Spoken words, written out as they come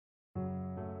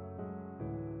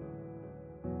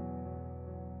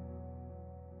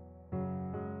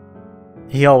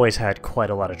He always had quite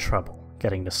a lot of trouble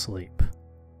getting to sleep.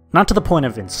 Not to the point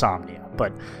of insomnia,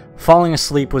 but falling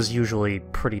asleep was usually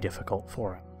pretty difficult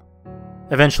for him.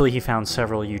 Eventually, he found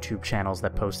several YouTube channels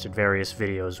that posted various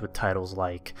videos with titles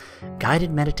like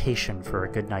Guided Meditation for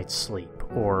a Good Night's Sleep,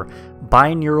 or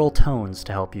Binaural Tones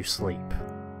to Help You Sleep.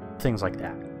 Things like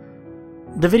that.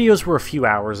 The videos were a few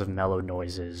hours of mellow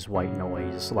noises, white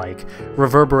noise, like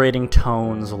reverberating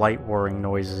tones, light whirring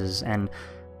noises, and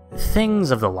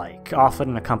things of the like,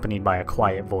 often accompanied by a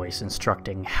quiet voice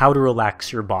instructing how to relax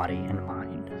your body and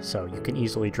mind, so you can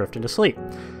easily drift into sleep.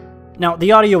 Now,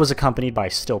 the audio was accompanied by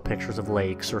still pictures of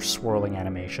lakes or swirling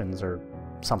animations or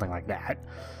something like that,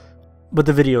 but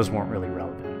the videos weren't really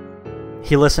relevant.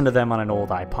 He listened to them on an old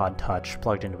iPod Touch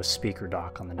plugged into a speaker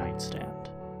dock on the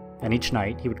nightstand, and each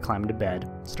night he would climb into bed,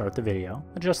 start the video,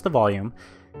 adjust the volume,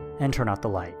 and turn out the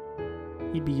light.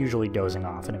 He'd be usually dozing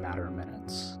off in a matter of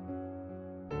minutes.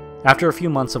 After a few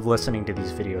months of listening to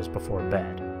these videos before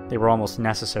bed, they were almost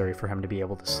necessary for him to be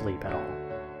able to sleep at all.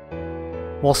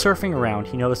 While surfing around,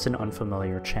 he noticed an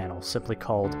unfamiliar channel simply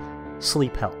called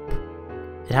Sleephelp.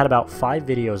 It had about 5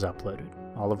 videos uploaded,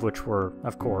 all of which were,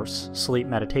 of course, sleep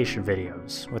meditation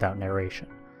videos without narration.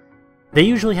 They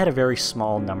usually had a very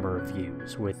small number of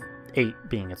views, with 8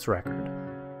 being its record.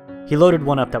 He loaded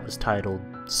one up that was titled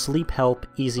Sleephelp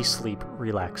Easy Sleep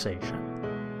Relaxation.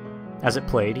 As it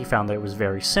played, he found that it was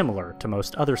very similar to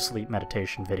most other sleep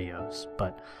meditation videos,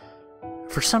 but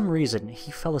for some reason,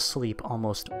 he fell asleep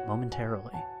almost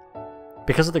momentarily.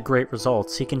 Because of the great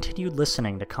results, he continued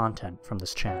listening to content from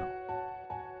this channel.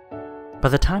 By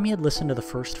the time he had listened to the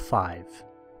first 5,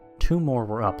 2 more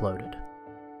were uploaded.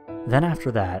 Then after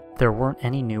that, there weren't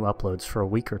any new uploads for a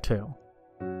week or 2.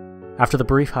 After the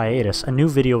brief hiatus, a new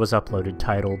video was uploaded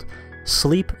titled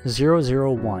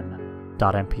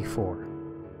Sleep001.mp4.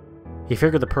 He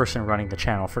figured the person running the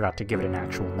channel forgot to give it an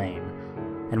actual name,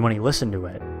 and when he listened to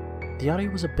it, the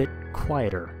audio was a bit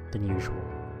quieter than usual,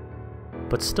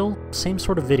 but still same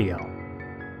sort of video.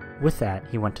 With that,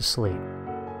 he went to sleep.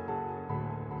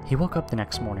 He woke up the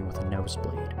next morning with a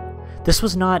nosebleed. This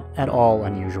was not at all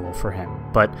unusual for him,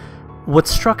 but what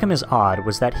struck him as odd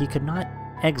was that he could not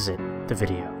exit the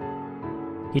video.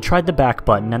 He tried the back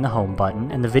button and the home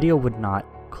button, and the video would not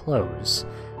close.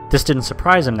 This didn't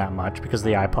surprise him that much because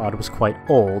the iPod was quite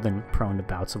old and prone to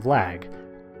bouts of lag.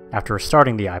 After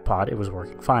restarting the iPod, it was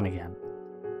working fine again.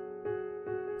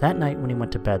 That night when he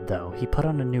went to bed, though, he put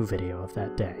on a new video of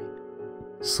that day,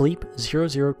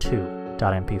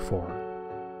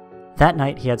 Sleep002.mp4. That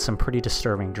night he had some pretty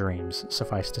disturbing dreams,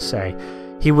 suffice to say.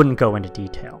 He wouldn't go into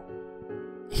detail.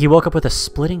 He woke up with a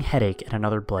splitting headache and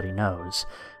another bloody nose.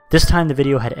 This time the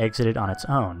video had exited on its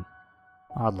own,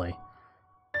 oddly.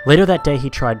 Later that day he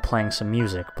tried playing some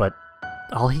music, but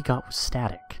all he got was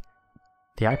static.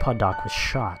 The iPod dock was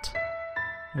shot.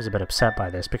 He was a bit upset by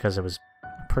this because it was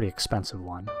a pretty expensive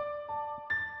one.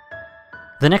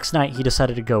 The next night he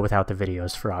decided to go without the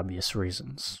videos for obvious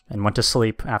reasons, and went to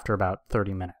sleep after about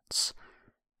 30 minutes.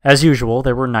 As usual,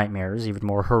 there were nightmares even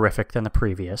more horrific than the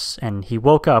previous, and he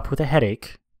woke up with a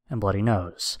headache and bloody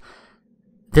nose.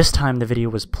 This time the video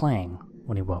was playing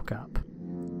when he woke up.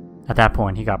 At that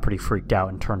point he got pretty freaked out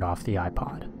and turned off the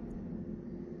iPod.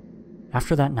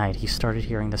 After that night, he started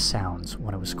hearing the sounds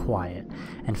when it was quiet,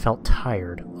 and felt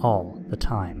tired all the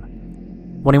time.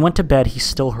 When he went to bed, he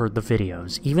still heard the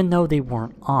videos, even though they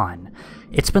weren't on.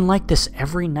 It's been like this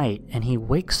every night, and he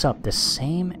wakes up the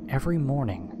same every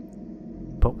morning,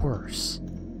 but worse.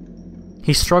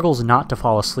 He struggles not to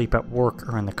fall asleep at work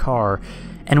or in the car,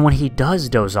 and when he does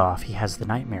doze off, he has the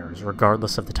nightmares,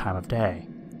 regardless of the time of day.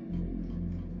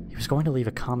 He was going to leave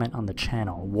a comment on the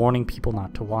channel, warning people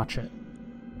not to watch it.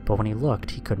 But when he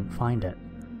looked, he couldn't find it.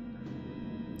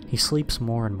 He sleeps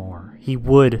more and more. He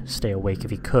would stay awake if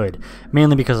he could,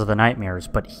 mainly because of the nightmares,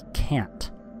 but he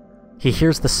can't. He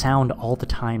hears the sound all the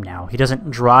time now. He doesn't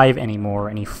drive anymore,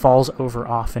 and he falls over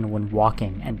often when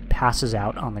walking and passes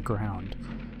out on the ground.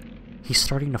 He's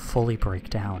starting to fully break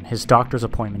down. His doctor's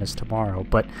appointment is tomorrow,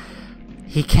 but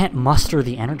he can't muster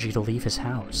the energy to leave his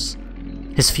house.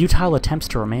 His futile attempts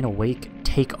to remain awake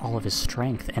take all of his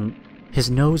strength, and his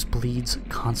nose bleeds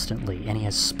constantly, and he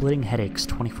has splitting headaches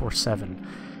 24/7.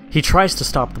 He tries to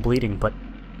stop the bleeding, but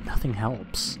nothing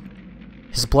helps.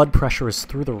 His blood pressure is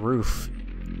through the roof.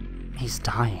 He's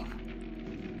dying.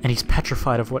 And he's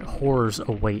petrified of what horrors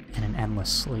await in an endless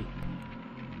sleep.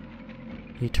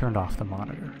 He turned off the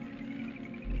monitor.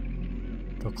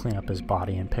 They'll clean up his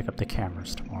body and pick up the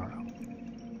cameras tomorrow.